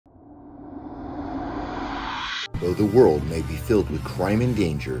Though the world may be filled with crime and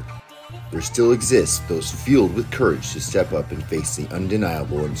danger, there still exists those fueled with courage to step up and face the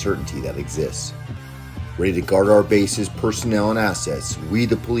undeniable uncertainty that exists. Ready to guard our bases, personnel, and assets, we,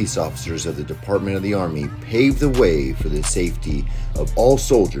 the police officers of the Department of the Army, pave the way for the safety of all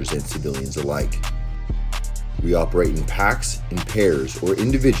soldiers and civilians alike. We operate in packs, in pairs, or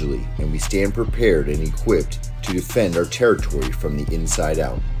individually, and we stand prepared and equipped to defend our territory from the inside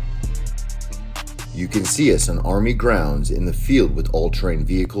out. You can see us on Army grounds in the field with all-terrain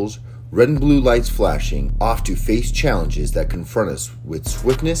vehicles, red and blue lights flashing, off to face challenges that confront us with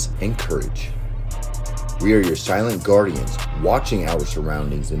swiftness and courage. We are your silent guardians, watching our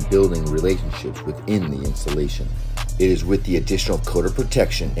surroundings and building relationships within the installation. It is with the additional coat of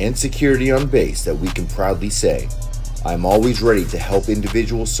protection and security on base that we can proudly say, I'm always ready to help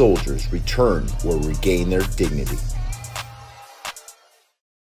individual soldiers return or regain their dignity.